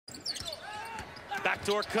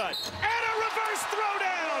Backdoor cut. And a reverse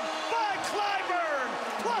throwdown by Clyburn,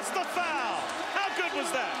 plus the foul. How good was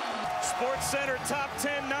that? Sports Center top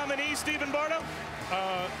 10 nominee, Stephen Bardo?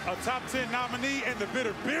 A top 10 nominee and the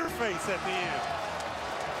bitter beer face at the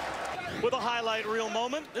end. With a highlight reel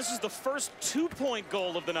moment, this is the first 2-point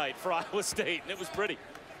goal of the night for Iowa State, and it was pretty.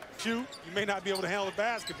 You may not be able to handle the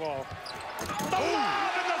basketball. The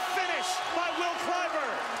lob and the finish by Will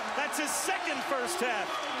Clyburn. That's his second first half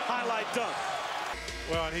highlight dunk.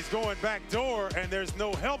 Well, and he's going back door, and there's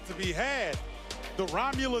no help to be had. The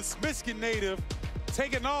Romulus Michigan native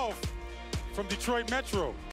taken off from Detroit Metro.